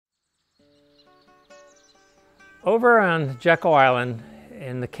Over on Jekyll Island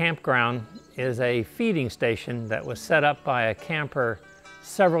in the campground is a feeding station that was set up by a camper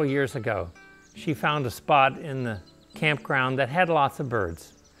several years ago. She found a spot in the campground that had lots of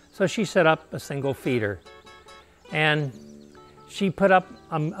birds. So she set up a single feeder. And she put up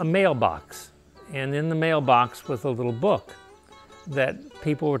a mailbox. And in the mailbox was a little book that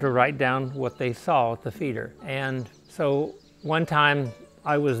people were to write down what they saw at the feeder. And so one time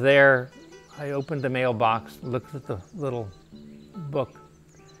I was there, I opened the mailbox, looked at the little book,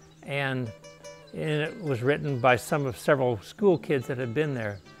 and it was written by several school kids that had been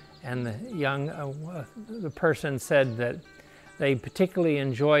there. And the person said that they particularly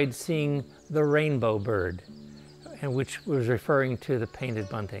enjoyed seeing the rainbow bird, and which was referring to the painted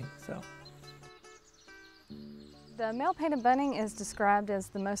bunting. The male painted bunting is described as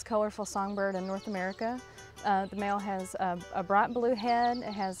the most colorful songbird in North America. The male has a bright blue head, it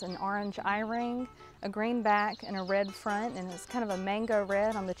has an orange eye ring, a green back, and a red front, and it's kind of a mango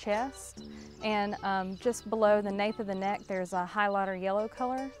red on the chest. And just below the nape of the neck there's a highlighter yellow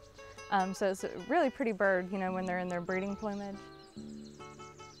color. So it's a really pretty bird, you know, when they're in their breeding plumage.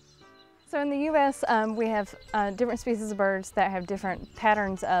 So in the U.S. We have different species of birds that have different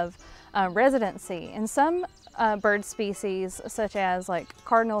patterns of residency. And some bird species, such as like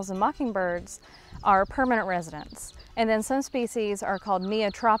cardinals and mockingbirds, are permanent residents. And then some species are called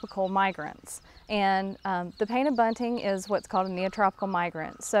neotropical migrants. And the painted bunting is what's called a neotropical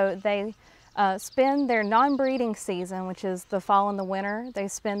migrant. So they spend their non-breeding season, which is the fall and the winter, they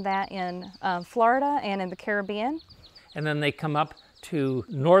spend that in Florida and in the Caribbean. And then they come up to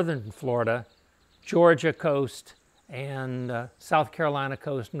northern Florida, Georgia coast, and South Carolina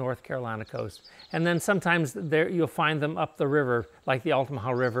coast, North Carolina coast. And then sometimes you'll find them up the river, like the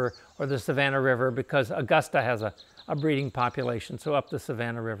Altamaha River or the Savannah River, because Augusta has a breeding population, so up the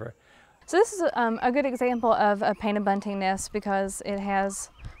Savannah River. So this is a good example of a painted bunting nest because it has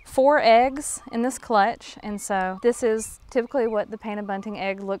 4 eggs in this clutch, and so this is typically what the painted bunting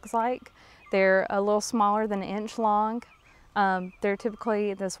egg looks like. They're a little smaller than an inch long. They're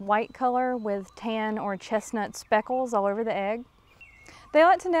typically this white color with tan or chestnut speckles all over the egg. They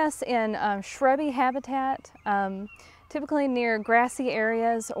like to nest in shrubby habitat, typically near grassy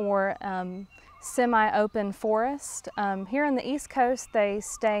areas or semi-open forest. Here on the East Coast they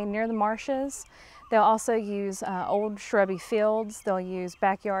stay near the marshes. They'll also use old shrubby fields. They'll use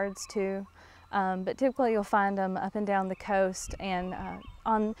backyards too. But typically you'll find them up and down the coast and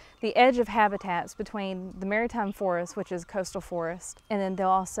on the edge of habitats between the maritime forest, which is coastal forest, and then they'll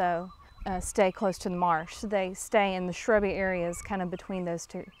also stay close to the marsh. So they stay in the shrubby areas kind of between those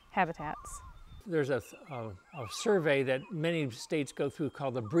two habitats. There's a survey that many states go through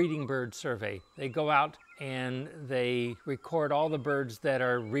called the breeding bird survey. They go out and they record all the birds that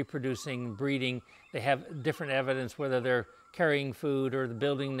are reproducing, breeding. They have different evidence whether they're carrying food or the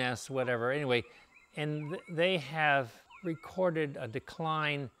building nests, whatever. Anyway, and they have recorded a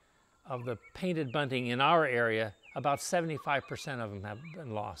decline of the painted bunting in our area. About 75% of them have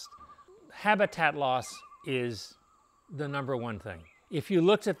been lost. Habitat loss is the #1 thing. If you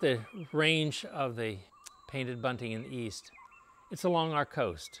looked at the range of the painted bunting in the east, it's along our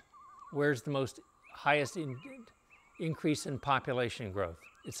coast. Where's the highest increase in population growth?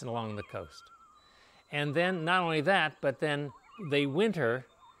 It's along the coast. And then not only that, but then they winter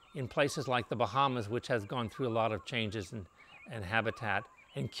in places like the Bahamas, which has gone through a lot of changes in habitat,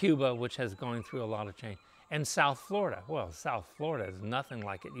 and Cuba, which has gone through a lot of change, and South Florida. Well, South Florida is nothing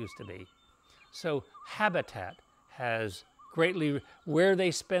like it used to be. So habitat has greatly, where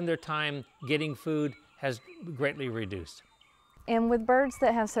they spend their time getting food has greatly reduced. And with birds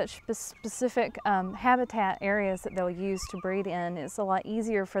that have such specific habitat areas that they'll use to breed in, it's a lot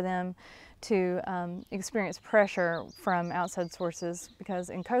easier for them to experience pressure from outside sources, because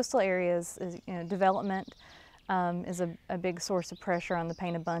in coastal areas, development is a big source of pressure on the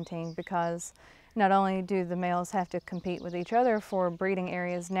painted bunting, because not only do the males have to compete with each other for breeding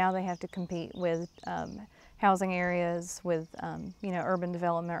areas, now they have to compete with housing areas, with urban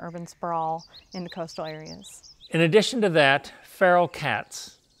development, urban sprawl in the coastal areas. In addition to that, feral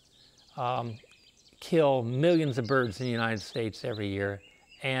cats kill millions of birds in the United States every year,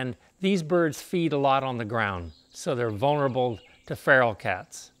 and these birds feed a lot on the ground, so they're vulnerable to feral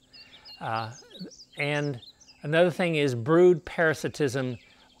cats. And another thing is brood parasitism.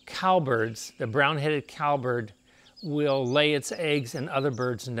 Cowbirds, the brown-headed cowbird, will lay its eggs in other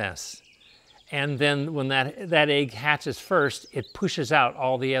birds' nests. And then when that egg hatches first, it pushes out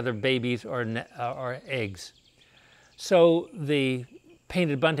all the other babies or eggs. So the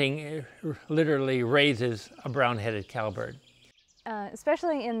painted bunting literally raises a brown-headed cowbird.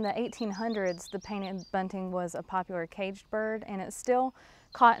 Especially in the 1800s, the painted bunting was a popular caged bird, and it's still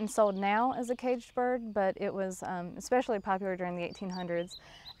caught and sold now as a caged bird, but it was especially popular during the 1800s.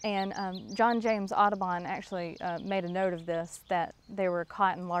 And John James Audubon actually made a note of this, that they were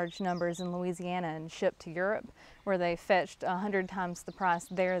caught in large numbers in Louisiana and shipped to Europe, where they fetched 100 times the price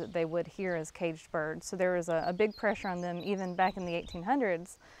there that they would here as caged birds. So there was a big pressure on them even back in the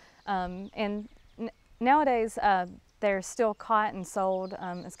 1800s. Nowadays, they're still caught and sold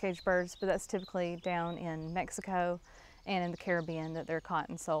as caged birds, but that's typically down in Mexico and in the Caribbean that they're caught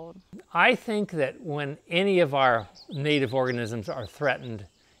and sold. I think that when any of our native organisms are threatened,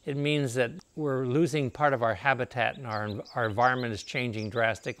 it means that we're losing part of our habitat and our environment is changing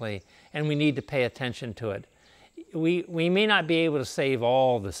drastically, and we need to pay attention to it. We may not be able to save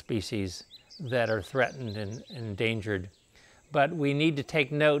all the species that are threatened and endangered, but we need to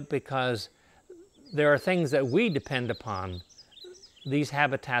take note because there are things that we depend upon. These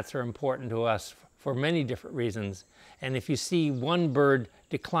habitats are important to us for many different reasons. And if you see one bird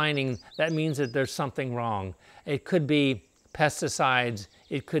declining, that means that there's something wrong. It could be pesticides,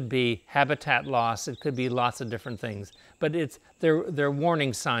 it could be habitat loss, it could be lots of different things. But they're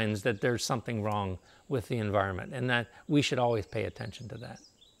warning signs that there's something wrong with the environment, and that we should always pay attention to that.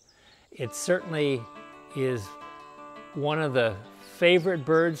 It certainly is one of the favorite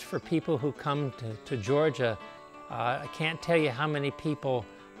birds for people who come to Georgia. I can't tell you how many people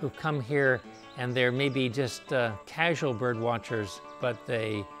who come here and they're maybe just casual bird watchers, but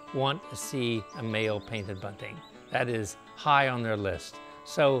they want to see a male painted bunting. That is high on their list.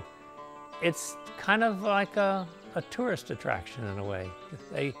 So it's kind of like a tourist attraction in a way.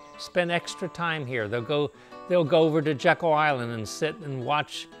 They spend extra time here. They'll go over to Jekyll Island and sit and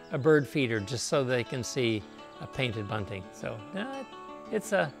watch a bird feeder just so they can see a painted bunting. So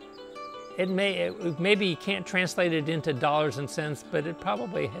maybe you can't translate it into dollars and cents, but it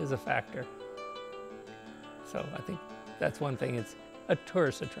probably has a factor. So I think that's one thing, it's a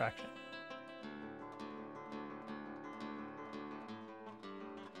tourist attraction.